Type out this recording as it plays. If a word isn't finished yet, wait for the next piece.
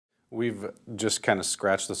We've just kind of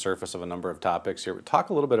scratched the surface of a number of topics here. Talk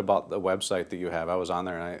a little bit about the website that you have. I was on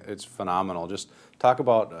there, and it's phenomenal. Just talk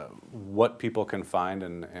about what people can find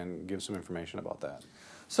and give some information about that.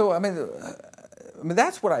 So, I mean,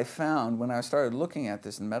 that's what I found when I started looking at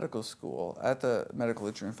this in medical school, at the medical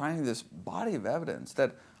literature, and finding this body of evidence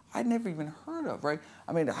that I'd never even heard of, right?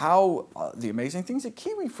 I mean, how the amazing things that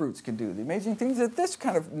kiwi fruits can do, the amazing things that this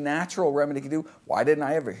kind of natural remedy can do. Why didn't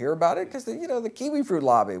I ever hear about it? Because, the kiwi fruit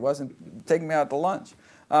lobby wasn't taking me out to lunch.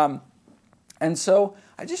 And so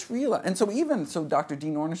I just realized, and so Dr.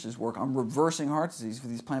 Dean Ornish's work on reversing heart disease for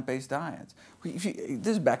these plant-based diets. This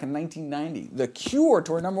is back in 1990, the cure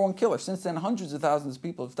to our #1 killer. Since then, hundreds of thousands of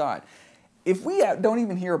people have died. If we don't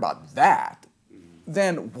even hear about that,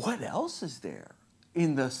 then what else is there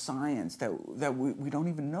in the science that we don't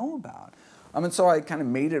even know about? And so I kind of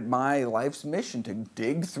made it my life's mission to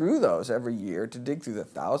dig through those every year, to dig through the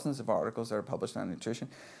thousands of articles that are published on nutrition,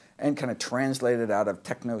 and kind of translate it out of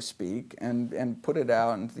techno speak and put it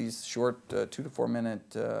out in these short 2 to 4 minute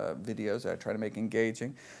videos that I try to make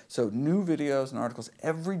engaging. So new videos and articles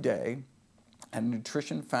every day at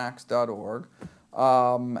nutritionfacts.org.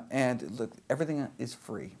 And look, everything is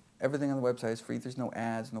free. Everything on the website is free. There's no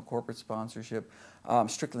ads, no corporate sponsorship,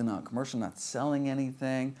 strictly non-commercial, not selling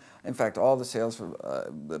anything. In fact, all the sales,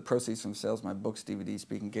 the proceeds from sales, my books, DVDs,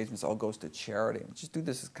 speaking engagements, all goes to charity. I just do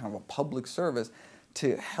this as kind of a public service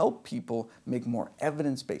to help people make more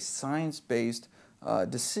evidence-based, science-based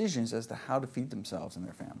decisions as to how to feed themselves and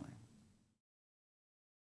their family.